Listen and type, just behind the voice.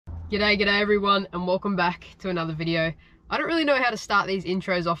G'day everyone, and welcome back to another video. I don't really know how to start these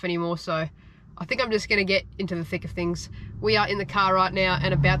intros off anymore, so I think I'm just going to get into the thick of things. We are in the car right now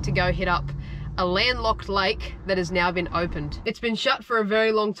and about to go hit up a landlocked lake that has now been opened. It's been shut for a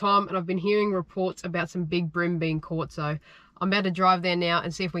very long time and I've been hearing reports about some big bream being caught, so I'm about to drive there now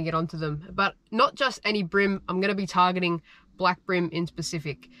and see if we can get onto them. But not just any bream, I'm going to be targeting black bream in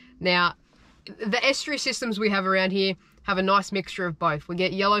specific. Now, the estuary systems we have around here have a nice mixture of both. We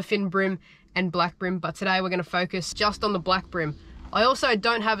get yellowfin bream and black bream, but today we're going to focus just on the black bream. I also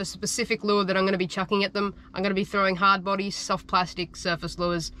don't have a specific lure that I'm going to be chucking at them. I'm going to be throwing hard bodies, soft plastic, surface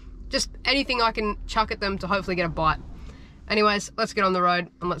lures, just anything I can chuck at them to hopefully get a bite. Anyways, let's get on the road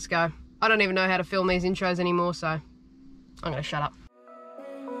and let's go. I don't even know how to film these intros anymore, so I'm going to shut up.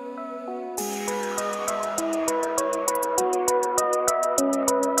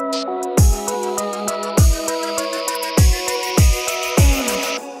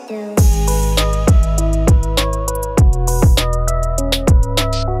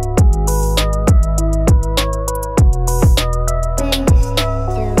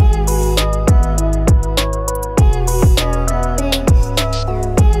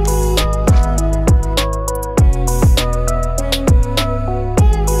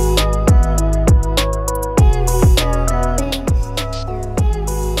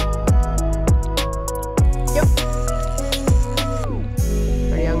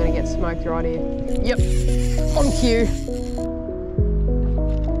 Right here. Yep, on cue.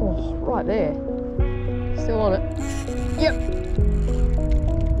 Oh, right there. Still on it. Yep.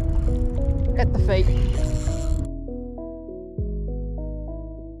 At the feet.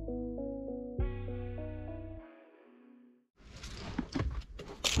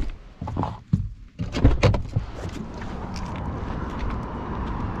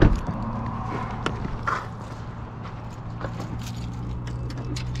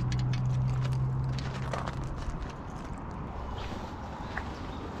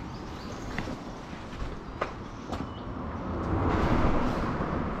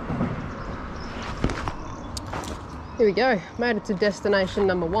 Here we go, made it to destination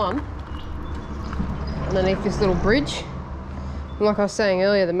number 1 underneath this little bridge. And like I was saying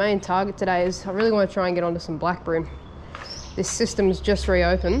earlier, the main target today is I really want to try and get onto some black bream. This system's just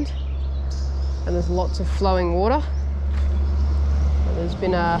reopened and there's lots of flowing water. And there's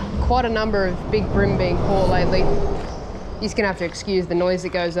been quite a number of big bream being caught lately. You're just gonna have to excuse the noise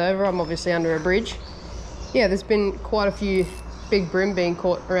that goes over. I'm obviously under a bridge. Yeah, there's been quite a few big bream being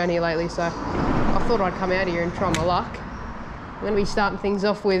caught around here lately, so I thought I'd come out here and try my luck. I'm going to be starting things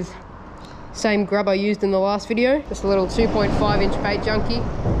off with same grub I used in the last video. Just a little 2.5 inch bait junkie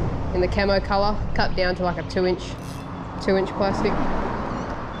in the camo colour, cut down to like a 2 inch plastic.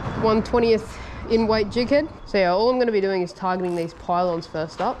 1/20th in weight jig head. So yeah, all I'm going to be doing is targeting these pylons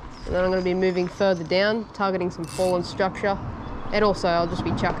first up, and then I'm going to be moving further down, targeting some fallen structure, and also I'll just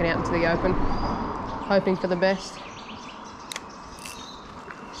be chucking out into the open, hoping for the best.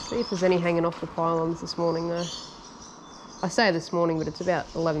 See if there's any hanging off the pylons this morning though. I say this morning, but it's about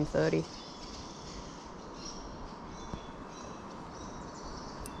 11:30.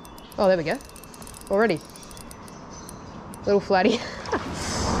 Oh, there we go. Already. Little flatty.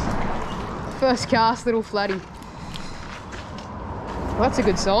 First cast, little flatty. Well, that's a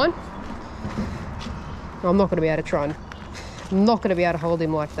good sign. I'm not going to be able to try and... I'm not going to be able to hold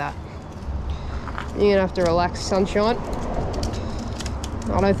him like that. You're going to have to relax, sunshine.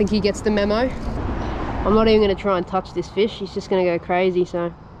 I don't think he gets the memo. I'm not even going to try and touch this fish. He's just going to go crazy,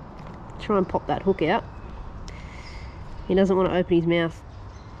 so try and pop that hook out. He doesn't want to open his mouth.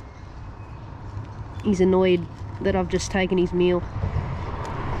 He's annoyed that I've just taken his meal.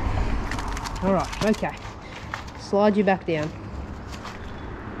 Alright, okay. Slide you back down.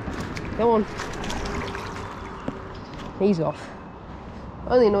 Go on. He's off.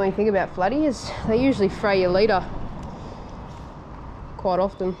 Only annoying thing about flatty is they usually fray your leader quite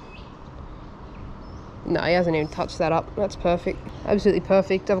often. No, he hasn't even touched that up. That's perfect. Absolutely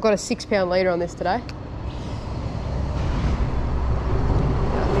perfect. I've got a 6-pound leader on this today. These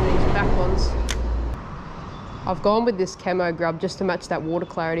back ones. I've gone with this camo grub just to match that water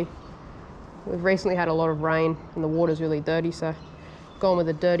clarity. We've recently had a lot of rain and the water's really dirty, so I've gone with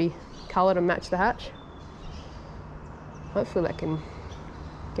a dirty colour to match the hatch. Hopefully that can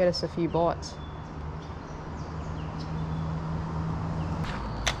get us a few bites.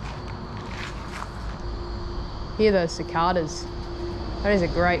 Hear those cicadas. That is a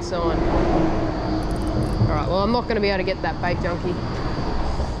great sign. Alright, well I'm not going to be able to get that bait junkie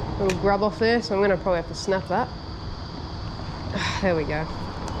little grub off there, so I'm going to probably have to snap that. There we go.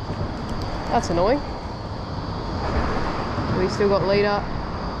 That's annoying. We still got leader.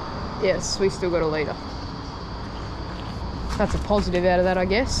 Yes, we still got a leader. That's a positive out of that, I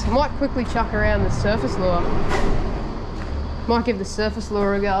guess. I might quickly chuck around the surface lure. Might give the surface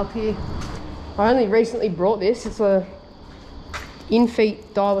lure a go up here. I only recently brought this. It's a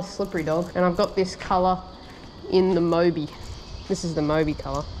in-feet Daiwa slippery dog, and I've got this colour in the Moebi. This is the Moebi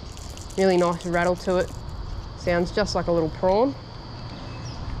colour. Really nice rattle to it. Sounds just like a little prawn.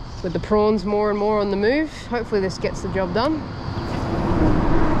 With the prawns more and more on the move, hopefully this gets the job done.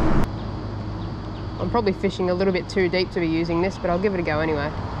 I'm probably fishing a little bit too deep to be using this, but I'll give it a go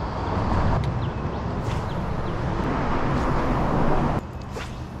anyway.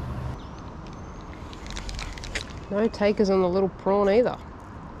 No takers on the little prawn either.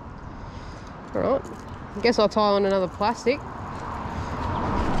 Alright, I guess I'll tie on another plastic.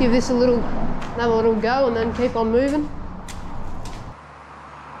 Give this another little go and then keep on moving.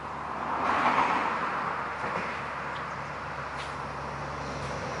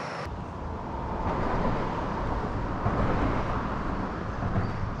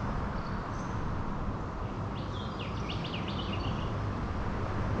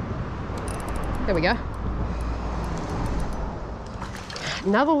 There we go.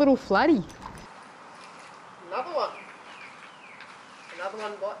 Another little flatty. Another one. Another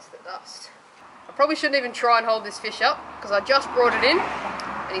one bites the dust. I probably shouldn't even try and hold this fish up because I just brought it in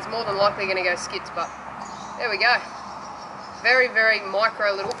and he's more than likely going to go skids, but there we go. Very, very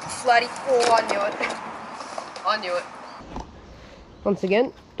micro little flatty. Oh, I knew it. I knew it. Once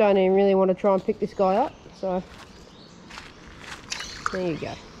again, don't even really want to try and pick this guy up, so there you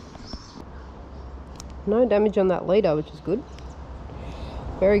go. No damage on that leader, which is good.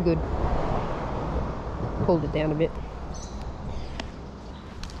 Very good. Pulled it down a bit.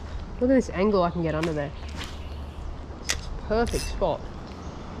 Look at this angle I can get under there. It's a perfect spot.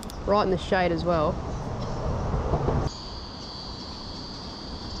 Right in the shade as well.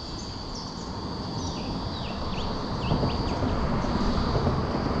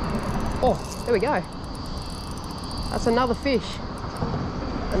 Oh, there we go. That's another fish.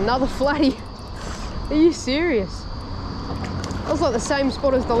 Another flatty. Are you serious? That was like the same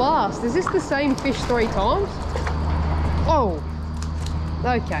spot as the last. Is this the same fish 3 times? Oh,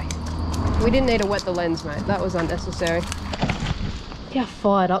 okay. We didn't need to wet the lens, mate. That was unnecessary. Look how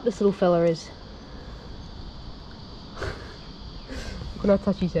fired up this little fella is. When I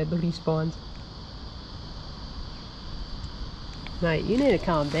touch his head, look at his spines. Mate, you need to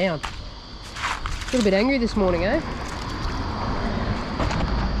calm down. A little bit angry this morning, eh?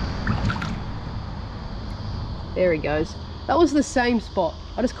 There he goes. That was the same spot.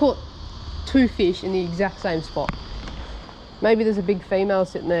 I just caught 2 fish in the exact same spot. Maybe there's a big female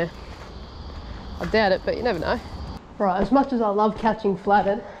sitting there. I doubt it, but you never know. Right, as much as I love catching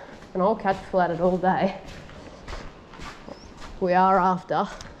flatted, and I'll catch flatted all day, we are after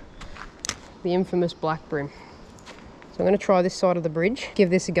the infamous black brim. So I'm going to try this side of the bridge, give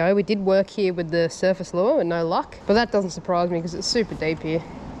this a go. We did work here with the surface lure and no luck, but that doesn't surprise me because it's super deep here.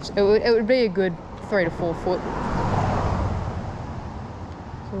 It would be a good 3 to 4 foot.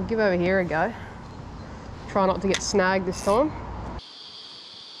 So we'll give over here a go. Try not to get snagged this time.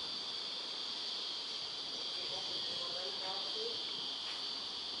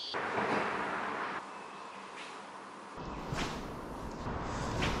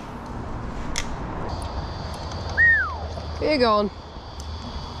 Big on.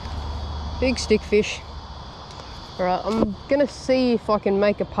 Big stick fish. Alright, I'm gonna see if I can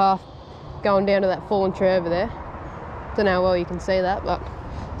make a path going down to that fallen tree over there. Don't know how well you can see that, but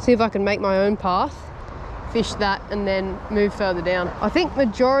see if I can make my own path, fish that, and then move further down. I think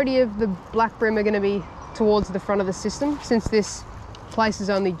majority of the black brim are gonna be towards the front of the system since this place has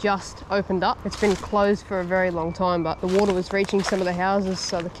only just opened up. It's been closed for a very long time, but the water was reaching some of the houses,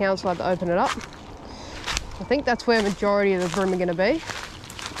 so the council had to open it up. I think that's where majority of the brim are going to be.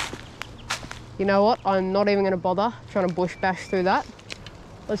 You know what? I'm not even going to bother trying to bush bash through that.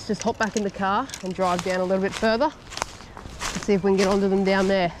 Let's just hop back in the car and drive down a little bit further and see if we can get onto them down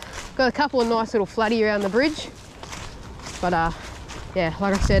there. Got a couple of nice little flatty around the bridge, but yeah,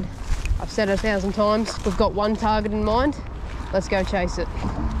 like I said, I've said it 1,000 times, we've got one target in mind. Let's go chase it.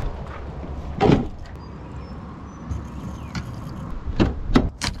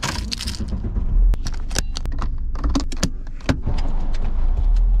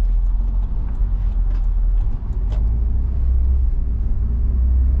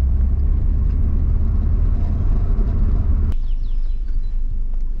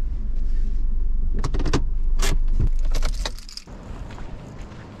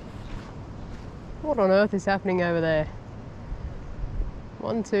 What on earth is happening over there?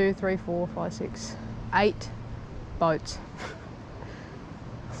 1, 2, 3, 4, 5, 6, 8 boats.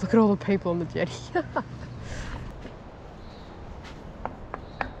 Look at all the people on the jetty.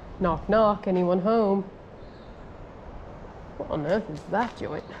 Knock, knock, anyone home? What on earth is that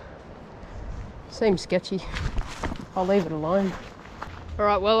joint? Seems sketchy. I'll leave it alone.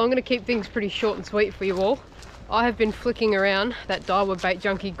 Alright, well, I'm going to keep things pretty short and sweet for you all. I have been flicking around that Daiwa Bait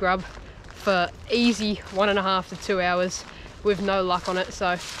Junkie grub for easy 1.5 to 2 hours with no luck on it, so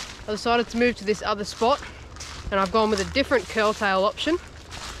I decided to move to this other spot, and I've gone with a different curl tail option,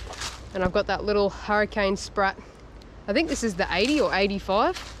 and I've got that little Hurricane Sprat. I think this is the 80 or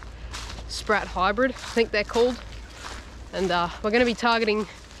 85 Sprat hybrid, I think they're called, and we're going to be targeting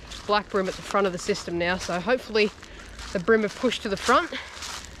black bream at the front of the system now, so hopefully the bream have pushed to the front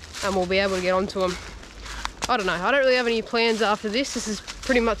and we'll be able to get onto them. I don't know, I don't really have any plans after this. This is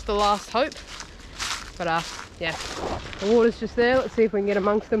pretty much the last hope, but yeah, the water's just there. Let's see if we can get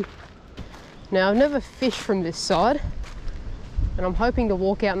amongst them. Now, I've never fished from this side, and I'm hoping to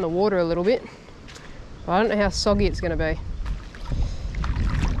walk out in the water a little bit, but I don't know how soggy it's going to be.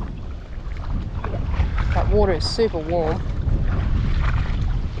 That water is super warm.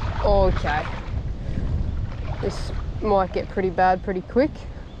 Okay, this might get pretty bad pretty quick.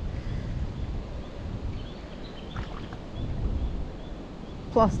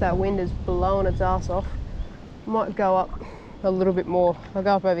 Plus that wind is blowing its ass off. Might go up a little bit more. I'll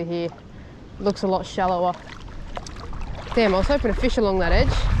go up over here. It looks a lot shallower. Damn, I was hoping to fish along that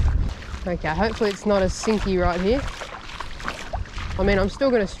edge. Okay, hopefully it's not as sinky right here. I mean, I'm still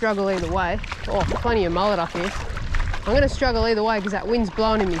going to struggle either way. Oh, plenty of mullet up here. I'm going to struggle either way because that wind's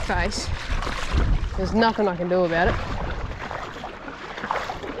blowing in my face. There's nothing I can do about it.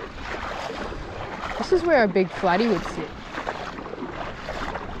 This is where a big flatty would sit.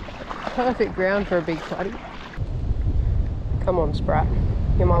 Perfect ground for a big flatty. Come on, Sprat.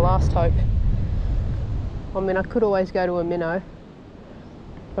 You're my last hope. I mean, I could always go to a minnow,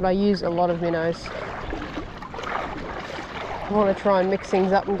 but I use a lot of minnows. I want to try and mix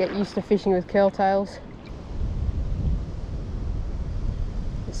things up and get used to fishing with curl tails.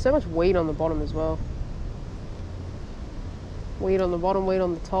 There's so much weed on the bottom as well. Weed on the bottom, weed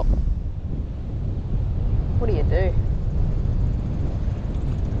on the top. What do you do?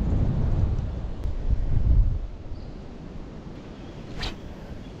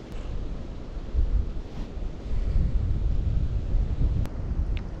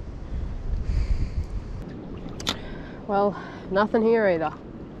 Well, nothing here either.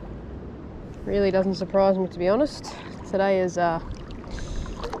 Really doesn't surprise me, to be honest. Today is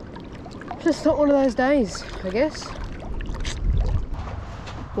just not one of those days, I guess.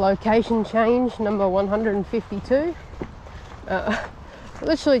 Location change number 152.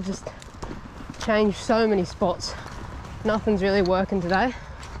 Literally just changed so many spots. Nothing's really working today.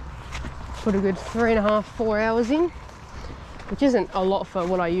 Put a good 3.5, 4 hours in, which isn't a lot for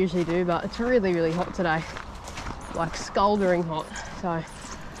what I usually do, but it's really, really hot today. Like scalding hot. So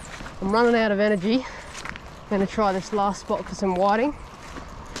I'm running out of energy. I'm gonna try this last spot for some whiting,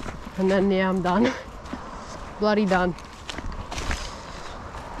 and then yeah, I'm done. Bloody done.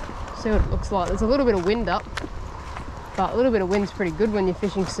 See what it looks like. There's a little bit of wind up, but a little bit of wind's pretty good when you're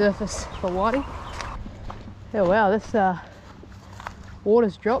fishing surface for whiting. Oh wow, this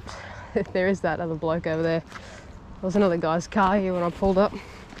water's dropped. There is that other bloke over there. There was another guy's car here when I pulled up.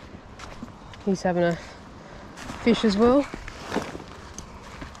 He's having a fish as well.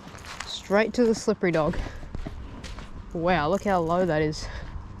 Straight to the slippery dog. Wow, look how low that is.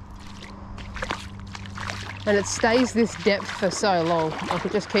 And it stays this depth for so long. Like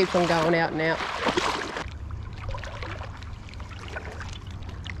it just keeps on going out and out.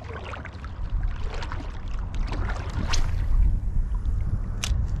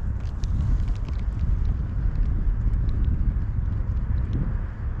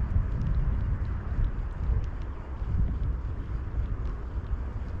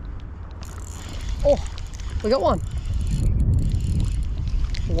 Oh, we got one.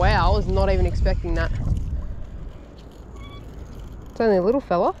 Wow, I was not even expecting that. It's only a little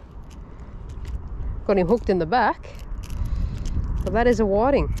fella. Got him hooked in the back. But that is a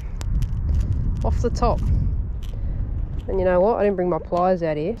whiting. Off the top. And you know what? I didn't bring my pliers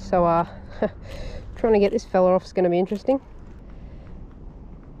out here. So trying to get this fella off is going to be interesting.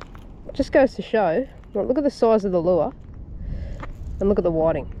 Just goes to show. Look at the size of the lure. And look at the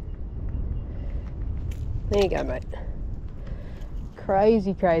whiting. There you go, mate.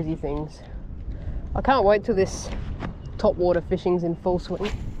 Crazy, crazy things. I can't wait till this top water fishing's in full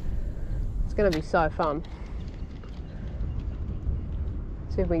swing. It's going to be so fun.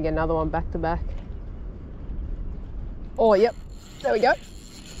 See if we can get another one back to back. Oh, yep. There we go.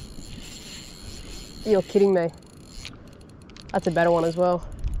 You're kidding me. That's a better one as well.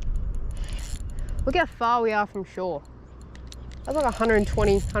 Look how far we are from shore. That's like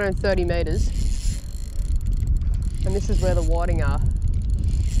 120, 130 meters. And this is where the whiting are.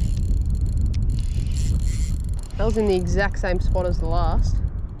 That was in the exact same spot as the last.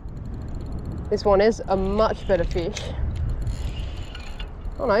 This one is a much better fish.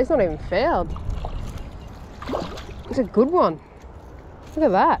 Oh no, he's not even fouled. It's a good one. Look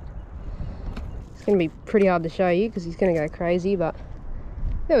at that. It's going to be pretty hard to show you because he's going to go crazy, but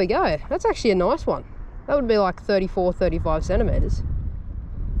there we go. That's actually a nice one. That would be like 34, 35 centimeters.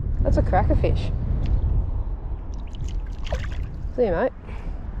 That's a cracker fish. See you, mate.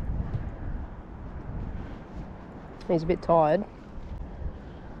 He's a bit tired.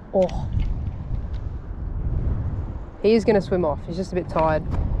 Oh. He is going to swim off. He's just a bit tired.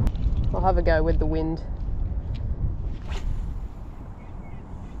 I'll have a go with the wind.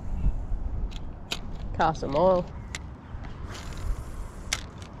 Cast a mile.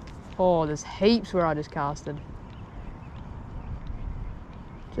 Oh, there's heaps where I just casted.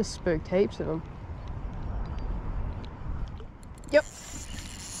 Just spooked heaps of them. Yep.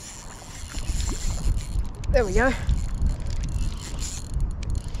 There we go.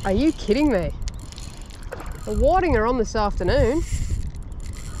 Are you kidding me? The whiting are on this afternoon.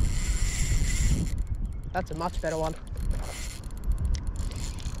 That's a much better one.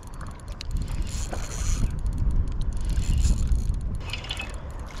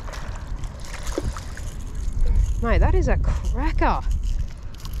 Mate, that is a cracker.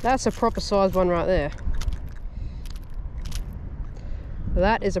 That's a proper size one right there.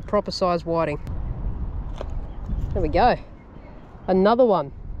 That is a proper size whiting. There we go. Another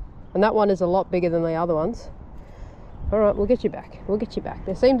one. And that one is a lot bigger than the other ones. All right, we'll get you back. We'll get you back.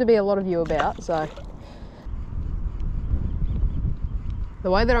 There seem to be a lot of you about, so. The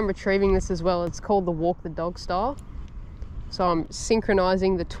way that I'm retrieving this as well, it's called the walk the dog style. So I'm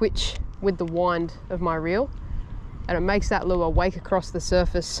synchronizing the twitch with the wind of my reel. And it makes that lure wake across the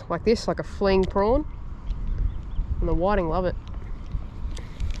surface like this, like a fleeing prawn. And the whiting love it.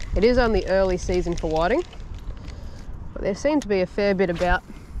 It is only early season for whiting, but there seemed to be a fair bit about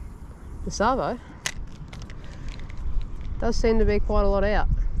the Savo. Does seem to be quite a lot out.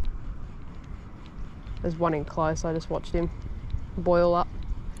 There's one in close, I just watched him boil up.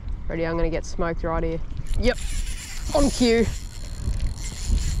 Ready, I'm gonna get smoked right here. Yep, on cue.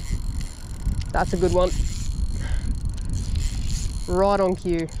 That's a good one. Right on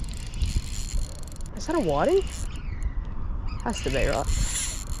cue. Is that a whiting? Has to be, right?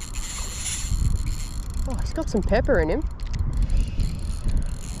 Oh, he's got some pepper in him.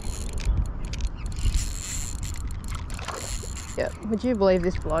 Yeah, would you believe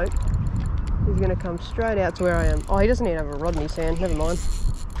this bloke? He's gonna come straight out to where I am. Oh, he doesn't even have a rod in his hand, never mind.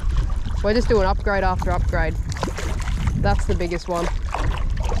 We're just doing upgrade after upgrade. That's the biggest one.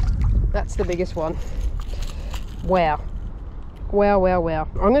 That's the biggest one. Wow. Wow, wow, wow.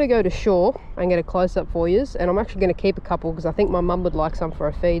 I'm going to go to shore and get a close-up for you, and I'm actually going to keep a couple because I think my mum would like some for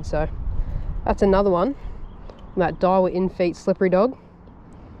a feed, so that's another one. That Daiwa in-feet slippery dog.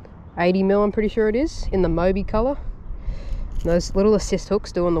 80 mil, I'm pretty sure it is, in the Moebi colour. And those little assist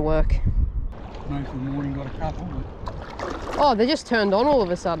hooks doing the work. Most of the morning got a couple, but... Oh, they just turned on all of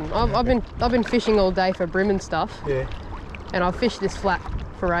a sudden. I've been fishing all day for bream and stuff. Yeah. And I've fished this flat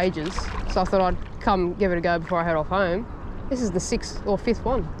for ages, so I thought I'd come give it a go before I head off home. This is the 6th or 5th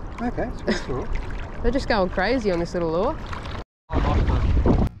one. Okay, it's cool. They're just going crazy on this little lure.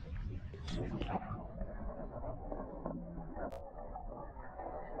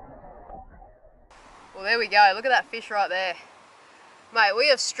 Well, there we go. Look at that fish right there. Mate, we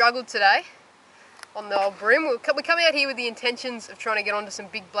have struggled today on the old bream. We come out here with the intentions of trying to get onto some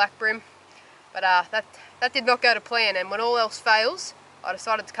big black bream, but that did not go to plan, and when all else fails, I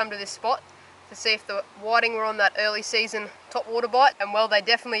decided to come to this spot to see if the whiting were on that early season top water bite, and well, they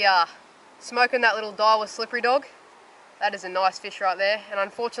definitely are. Smoking that little Daiwa slippery dog. That is a nice fish right there, and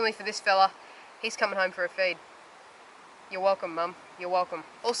unfortunately for this fella, he's coming home for a feed. You're welcome, Mum. You're welcome.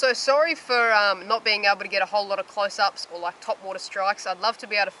 Also, sorry for not being able to get a whole lot of close-ups or like top water strikes. I'd love to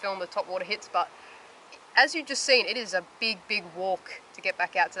be able to film the top water hits, but as you've just seen, it is a big, big walk to get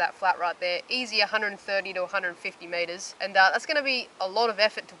back out to that flat right there. Easy 130 to 150 meters. And that's gonna be a lot of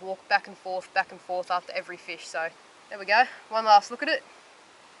effort to walk back and forth after every fish. So there we go. One last look at it.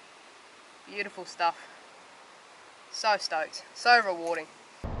 Beautiful stuff. So stoked, so rewarding.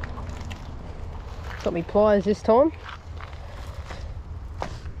 Got me pliers this time.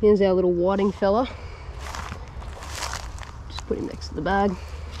 Here's our little whiting fella. Just put him next to the bag.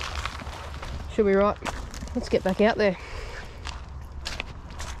 Should be right. Let's get back out there.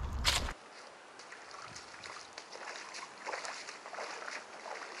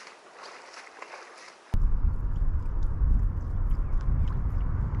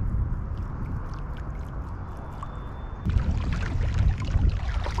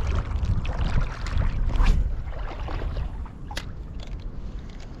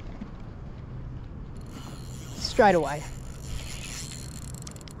 straight away.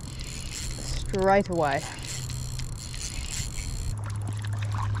 Straight away.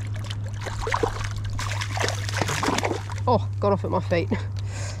 Oh, got off at my feet.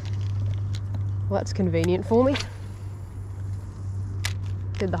 Well, that's convenient for me.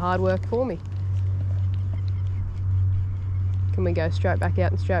 Did the hard work for me. Can we go straight back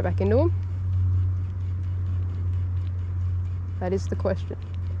out and straight back into them? That is the question.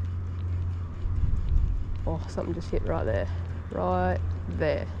 Oh, something just hit right there. Right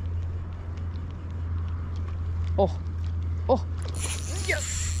there. Oh. Oh.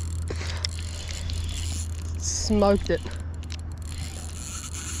 Yes. Smoked it.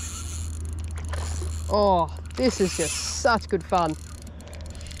 Oh, this is just such good fun.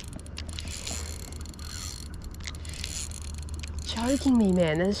 Choking me,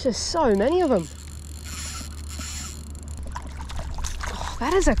 man. There's just so many of them. Oh,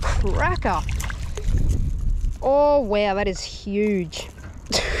 that is a cracker. Oh, wow, that is huge.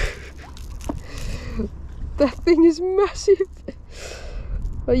 That thing is massive.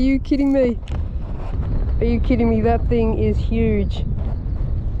 Are you kidding me? Are you kidding me? That thing is huge.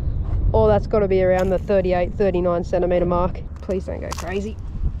 Oh, that's got to be around the 38, 39 centimetre mark. Please don't go crazy.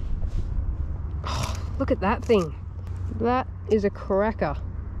 Oh, look at that thing. That is a cracker.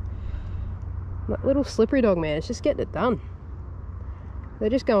 That little slippery dog, man, it's just getting it done. They're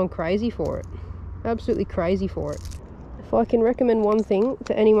just going crazy for it. Absolutely crazy for it. If I can recommend one thing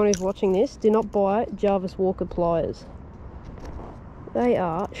to anyone who's watching this, do not buy Jarvis Walker pliers. They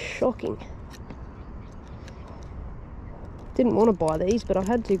are shocking. Didn't want to buy these, but I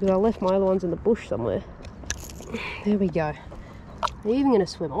had to because I left my other ones in the bush somewhere. There we go. They're even going to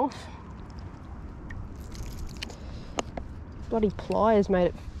swim off. Bloody pliers made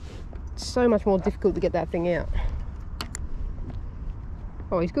it so much more difficult to get that thing out.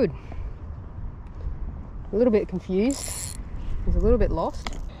 Oh, he's good. A little bit confused. He's a little bit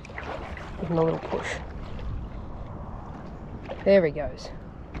lost. Give him a little push. There he goes.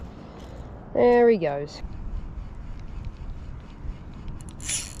 There he goes.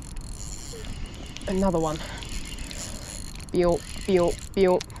 Another one. Beep, beep,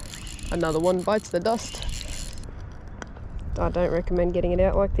 beep. Another one bites the dust. I don't recommend getting it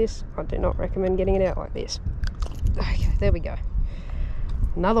out like this. I do not recommend getting it out like this. Okay, there we go.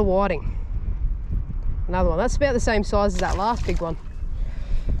 Another whiting. Another one. That's about the same size as that last big one.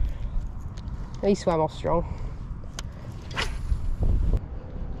 He swam off strong.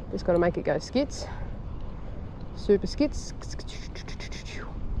 Just got to make it go skits. Super skits.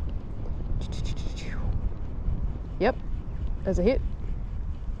 Yep, there's a hit.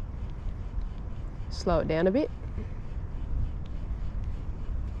 Slow it down a bit.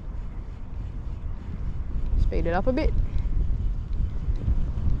 Speed it up a bit.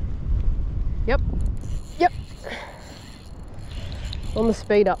 Yep, yep. On the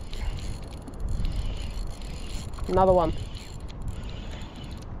speed up. Another one.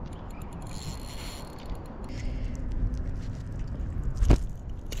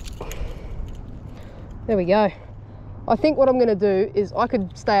 There we go. I think what I'm going to do is I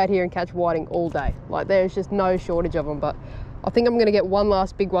could stay out here and catch whiting all day. Like, there's just no shortage of them, but I think I'm going to get one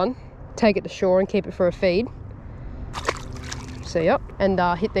last big one, take it to shore and keep it for a feed. See ya. And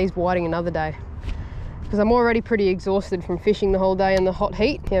hit these whiting another day. Because I'm already pretty exhausted from fishing the whole day in the hot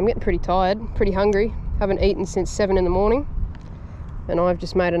heat. Yeah, I'm getting pretty tired, pretty hungry. Haven't eaten since 7 in the morning. And I've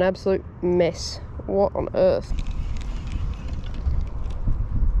just made an absolute mess. What on earth?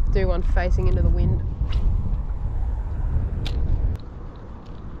 Do one facing into the wind.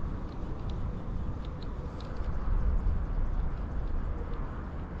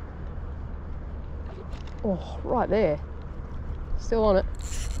 Oh, right there. Still on it.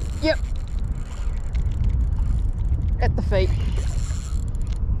 Yep. At the feet.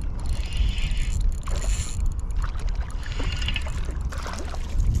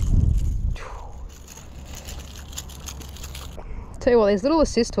 Tell you what, these little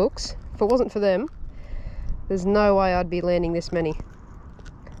assist hooks, if it wasn't for them, there's no way I'd be landing this many.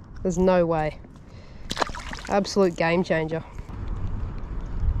 There's no way. Absolute game changer.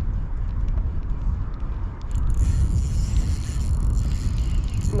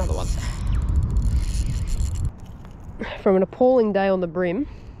 Another one. From an appalling day on the bream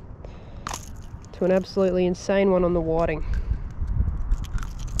to an absolutely insane one on the whiting.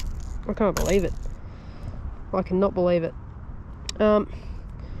 I can't believe it. I cannot believe it. I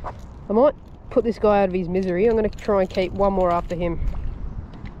might put this guy out of his misery. I'm going to try and keep one more after him.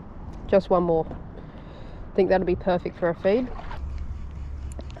 Just one more. I think that'll be perfect for a feed.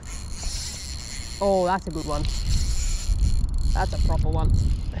 Oh, that's a good one. That's a proper one.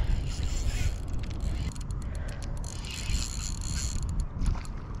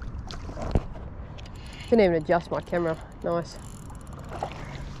 Didn't even adjust my camera. Nice.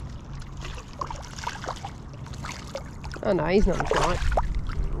 Oh no, he's not in flight.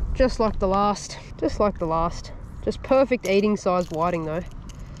 Just like the last. Just like the last. Just perfect eating size whiting though.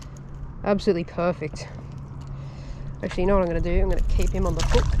 Absolutely perfect. Actually, you know what I'm going to do? I'm going to keep him on the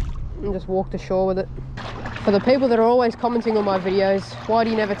hook and just walk to shore with it. For the people that are always commenting on my videos, why do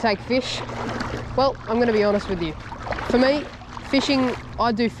you never take fish? Well, I'm going to be honest with you. For me, fishing,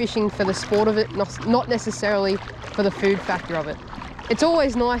 I do fishing for the sport of it, not necessarily for the food factor of it. It's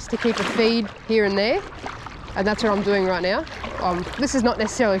always nice to keep a feed here and there, and that's what I'm doing right now. This is not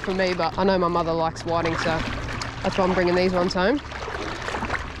necessarily for me, but I know my mother likes whiting, so that's why I'm bringing these ones home.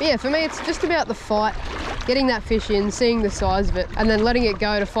 But yeah, for me, it's just about the fight, getting that fish in, seeing the size of it, and then letting it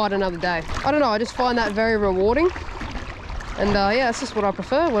go to fight another day. I don't know, I just find that very rewarding. And yeah, that's just what I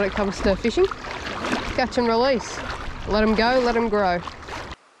prefer when it comes to fishing. Catch and release. Let them go, let them grow.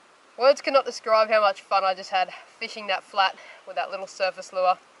 Words cannot describe how much fun I just had fishing that flat with that little surface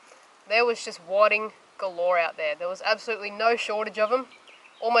lure. There was just whiting galore out there. There was absolutely no shortage of them.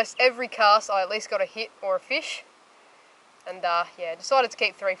 Almost every cast I at least got a hit or a fish. And yeah, decided to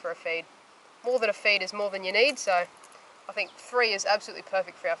keep 3 for a feed. More than a feed is more than you need, so I think 3 is absolutely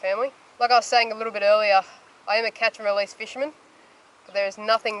perfect for our family. Like I was saying a little bit earlier, I am a catch and release fisherman, but there is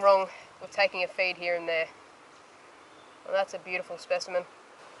nothing wrong with taking a feed here and there. Well, that's a beautiful specimen.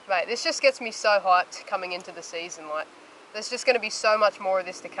 Mate, this just gets me so hyped coming into the season. Like, there's just going to be so much more of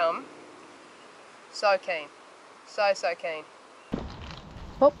this to come. So keen. So keen.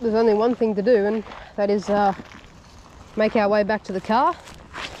 Well, there's only one thing to do, and that is make our way back to the car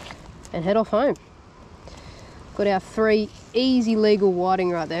and head off home. Got our 3 easy legal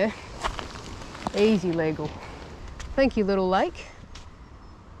whiting right there. Easy legal. Thank you, little lake.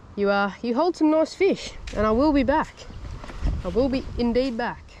 You hold some nice fish, and I will be back. I will be indeed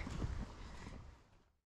back.